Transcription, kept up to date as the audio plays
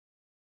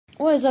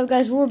What is up,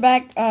 guys? We're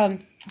back.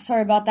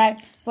 Sorry about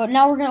that. But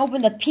now we're gonna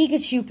open the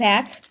Pikachu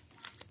pack.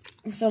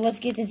 So let's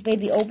get this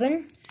baby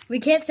open.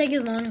 We can't take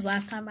as long as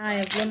last time. I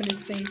have limited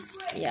space.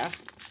 Yeah.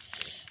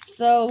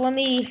 So let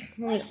me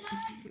open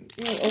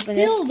this.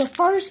 Still, the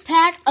first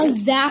pack of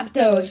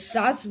Zapdos.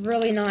 That's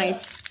really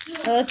nice.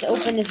 So let's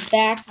open this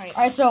back.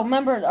 Alright, so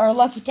remember our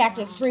lucky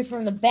tactic 3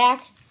 from the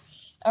back.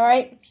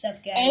 Alright. What's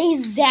up, guys? A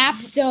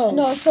Zapdos.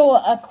 No, so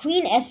a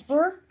Queen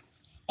Esper,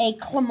 a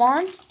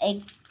Clemont,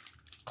 a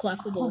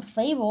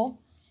Clefable,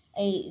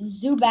 a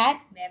Zubat,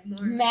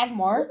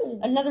 Magmar,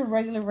 another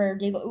regular rare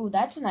Diglett. Ooh,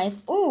 that's nice.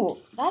 Ooh,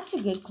 that's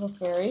a good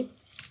Clefairy.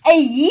 A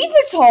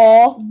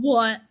Yveltal.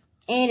 What?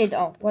 And it,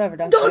 whatever.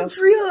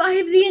 Dugtrio. I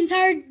have the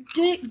entire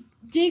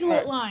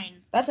Diglett line.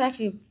 That's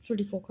actually a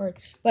pretty cool card.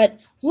 But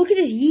look at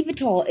this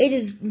Yveltal. It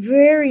is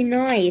very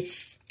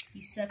nice.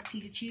 You suck,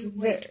 Pikachu.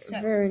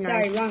 Very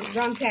nice. Sorry,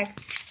 wrong pack.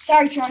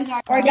 Sorry,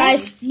 Charizard. Alright,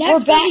 guys. Next,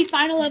 we're back. the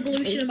final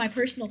evolution of my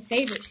personal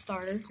favorite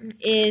starter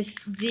Is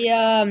the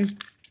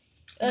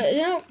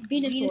Venusaur.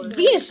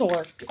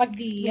 Venusaur. Like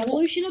the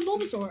evolution of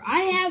Bulbasaur. I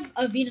have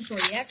a Venusaur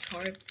EX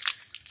card.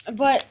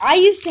 But I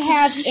used to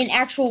have an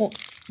actual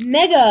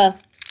Mega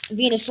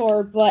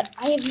Venusaur, but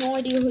I have no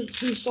idea who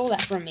stole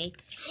that from me.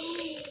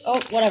 Oh,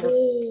 whatever.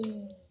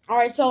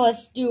 Alright, so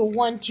let's do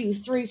 1, 2,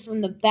 3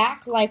 from the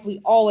back like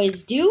we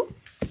always do.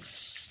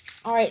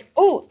 Alright.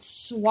 Oh,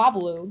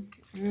 Swablu.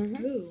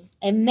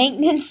 A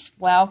maintenance.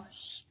 Wow.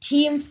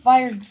 Team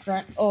Fire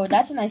Grunt. Oh,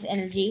 that's a nice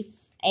energy.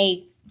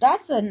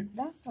 That's a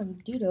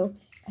Doodle.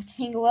 A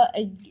Tangela.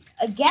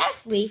 A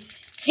Ghastly.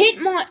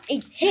 Hitmonchan.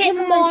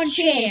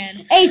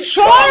 A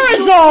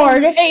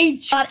Charizard.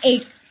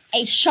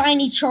 A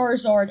shiny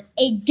Charizard.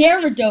 A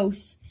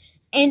Gyarados.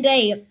 And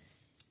a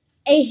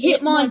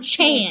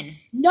Hitmonchan.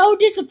 No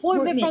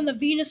disappointment from the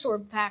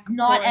Venusaur pack.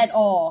 Not at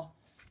all.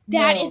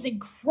 That is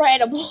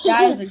incredible.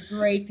 That is a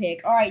great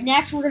pick. All right,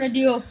 next we're gonna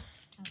do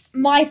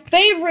my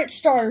favorite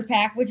starter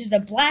pack, which is a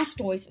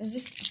Blastoise. Is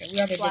this? Okay, we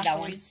already did that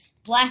one.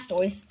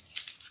 Blastoise.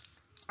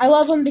 I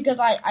love them because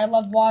I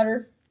love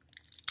water.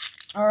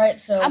 All right,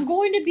 so I'm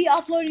going to be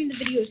uploading the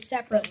videos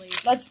separately.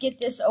 Let's get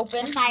this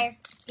open.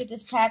 Let's get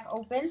this pack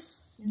open.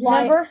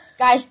 Remember,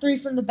 guys, 3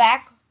 from the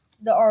back.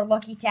 Our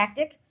lucky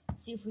tactic.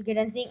 See if we get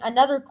anything.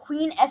 Another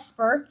Queen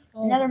Esper.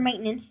 Another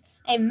maintenance.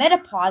 A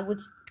Metapod,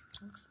 which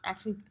looks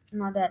actually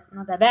not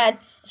that bad.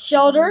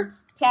 Shelter,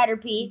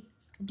 Caterpie,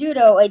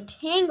 Dudo, a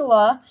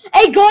Tangela,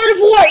 a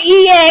Gardevoir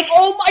EX.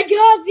 Oh my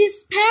god,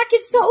 this pack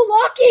is so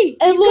lucky.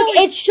 And look,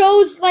 it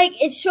shows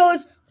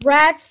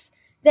rats,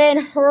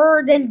 then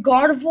her, then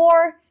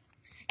Gardevoir.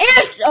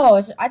 And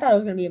I thought it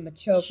was gonna be a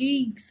Machoke.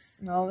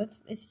 Jinx. No,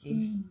 it's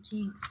Jinx.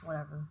 Jinx.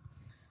 Whatever.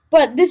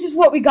 But this is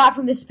what we got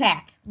from this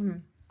pack.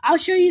 I'll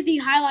show you the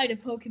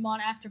highlighted Pokemon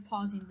after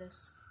pausing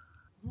this.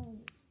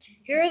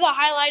 Here are the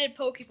highlighted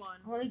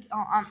Pokemon.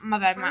 My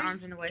bad, my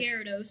arm's in the way.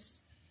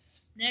 Gyarados.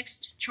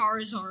 Next,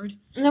 Charizard.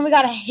 And then we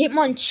got a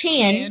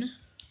Hitmonchan,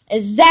 a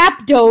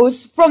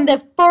Zapdos from the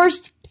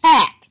first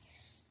pack.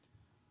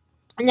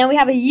 And then we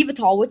have a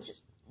Yveltal, which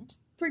is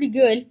pretty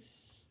good.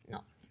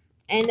 No.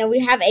 And then we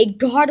have a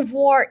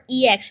Gardevoir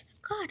EX.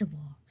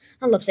 Gardevoir.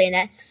 I love saying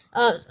that.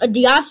 A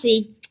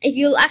Dialga. If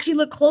you actually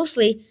look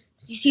closely,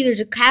 you see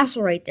there's a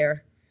castle right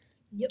there.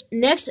 Yep.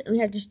 Next, we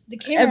have just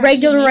a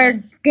regular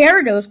rare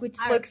Gyarados, which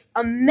looks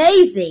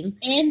amazing.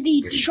 And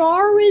the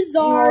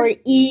Charizard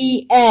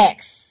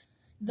EX.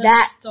 The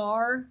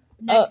star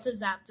next to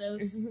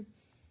Zapdos.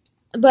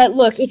 But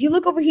look, if you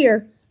look over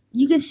here,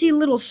 you can see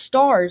little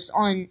stars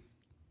on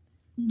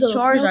the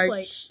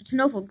Charizard.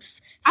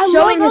 Snowflakes. I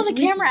love how the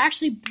camera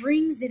actually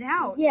brings it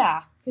out.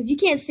 Yeah, because you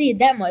can't see it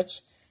that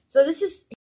much. So this is